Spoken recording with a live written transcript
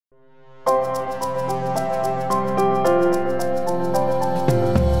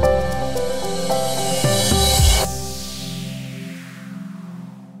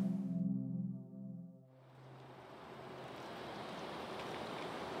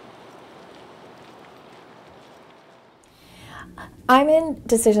I'm in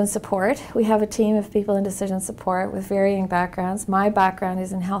decision support. We have a team of people in decision support with varying backgrounds. My background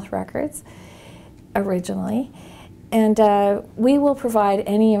is in health records originally, and we will provide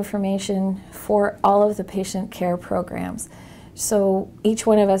any information for all of the patient care programs. So each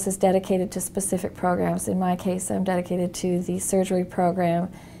one of us is dedicated to specific programs. In my case, I'm dedicated to the surgery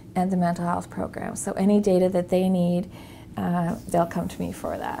program and the mental health program. So any data that they need, they'll come to me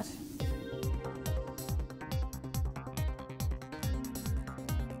for that.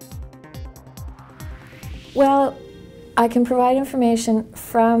 Well, I can provide information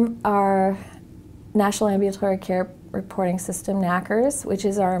from our National Ambulatory Care Reporting System, NACRS, which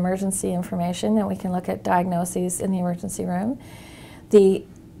is our emergency information, and we can look at diagnoses in the emergency room. The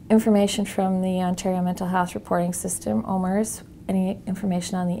information from the Ontario Mental Health Reporting System, OMHRS, any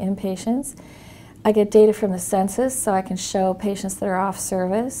information on the inpatients. I get data from the census, so I can show patients that are off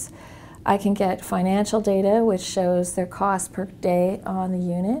service. I can get financial data, which shows their cost per day on the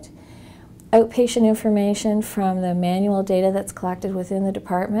unit. Outpatient information from the manual data that's collected within the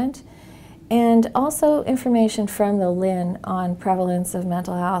department, and also information from the LIN on prevalence of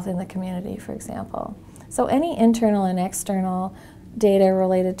mental health in the community, for example. So any internal and external data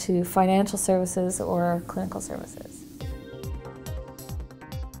related to financial services or clinical services.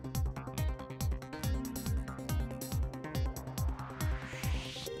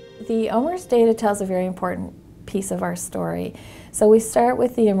 The OMHRS data tells a very important piece of our story. So we start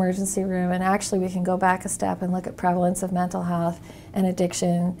with the emergency room, and actually we can go back a step and look at prevalence of mental health and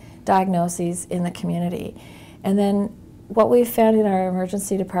addiction diagnoses in the community. And then what we've found in our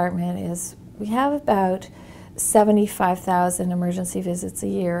emergency department is we have about 75,000 emergency visits a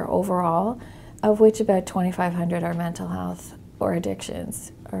year overall, of which about 2,500 are mental health or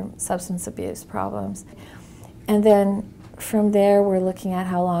addictions or substance abuse problems. And then from there we're looking at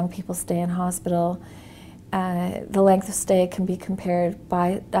how long people stay in hospital. The length of stay can be compared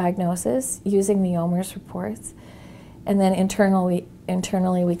by diagnosis using the OMHRS reports. And then internally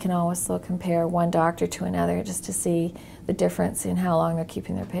we can also compare one doctor to another just to see the difference in how long they're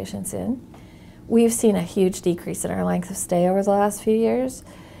keeping their patients in. We've seen a huge decrease in our length of stay over the last few years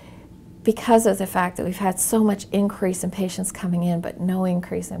because of the fact that we've had so much increase in patients coming in but no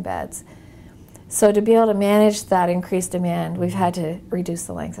increase in beds. So to be able to manage that increased demand, we've had to reduce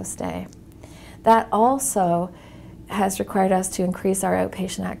the length of stay. That also has required us to increase our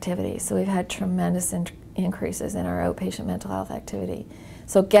outpatient activity. So we've had tremendous increases in our outpatient mental health activity.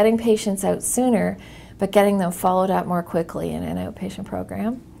 So getting patients out sooner, but getting them followed up more quickly in an outpatient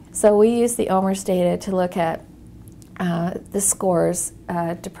program. So we use the OMHRS data to look at the scores,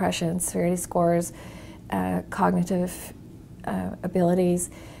 depression, severity scores, cognitive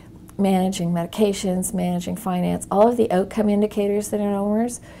abilities, managing medications, managing finance, all of the outcome indicators that are in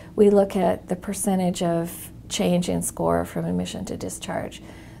OMHRS. We look at the percentage of change in score from admission to discharge.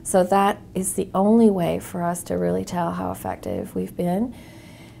 So that is the only way for us to really tell how effective we've been.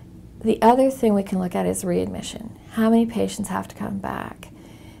 The other thing we can look at is readmission. How many patients have to come back?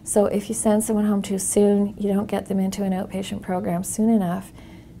 So if you send someone home too soon, you don't get them into an outpatient program soon enough,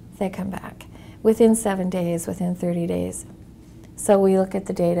 they come back within 7 days, within 30 days. So we look at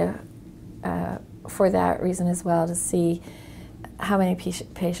the data for that reason as well, to see how many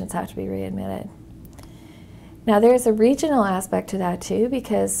patients have to be readmitted. Now there's a regional aspect to that too,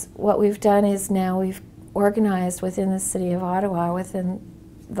 because what we've done is now we've organized within the City of Ottawa, within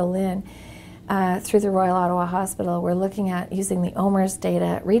the LIN, through the Royal Ottawa Hospital, we're looking at using the OMHRS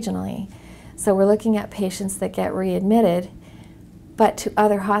data regionally. So we're looking at patients that get readmitted, but to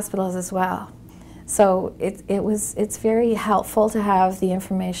other hospitals as well. So it's very helpful to have the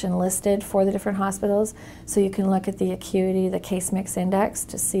information listed for the different hospitals, so you can look at the acuity, the case mix index,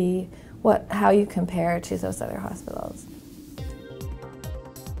 to see how you compare to those other hospitals.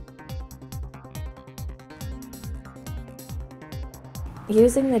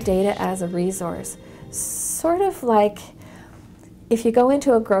 Using the data as a resource, sort of like if you go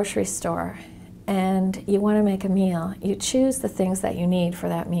into a grocery store and you want to make a meal, you choose the things that you need for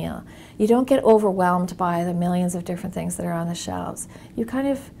that meal. You don't get overwhelmed by the millions of different things that are on the shelves. You kind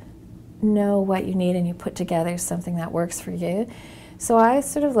of know what you need and you put together something that works for you. So I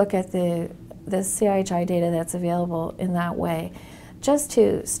sort of look at the CIHI data that's available in that way, just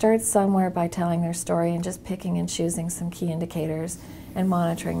to start somewhere by telling their story and just picking and choosing some key indicators and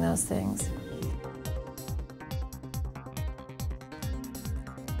monitoring those things.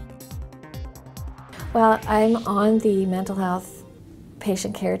 Well, I'm on the mental health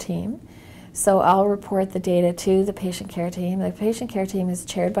patient care team, so I'll report the data to the patient care team. The patient care team is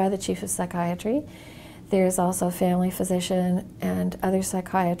chaired by the chief of psychiatry. There's also a family physician and other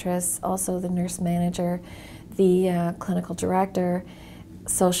psychiatrists, also the nurse manager, the clinical director,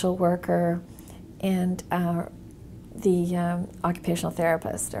 social worker, and the occupational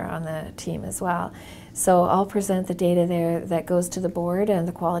therapist are on the team as well. So I'll present the data there that goes to the board and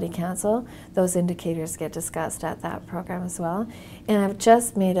the Quality Council. Those indicators get discussed at that program as well. And I've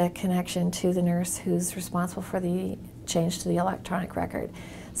just made a connection to the nurse who's responsible for the change to the electronic record.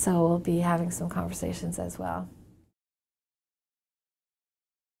 So we'll be having some conversations as well.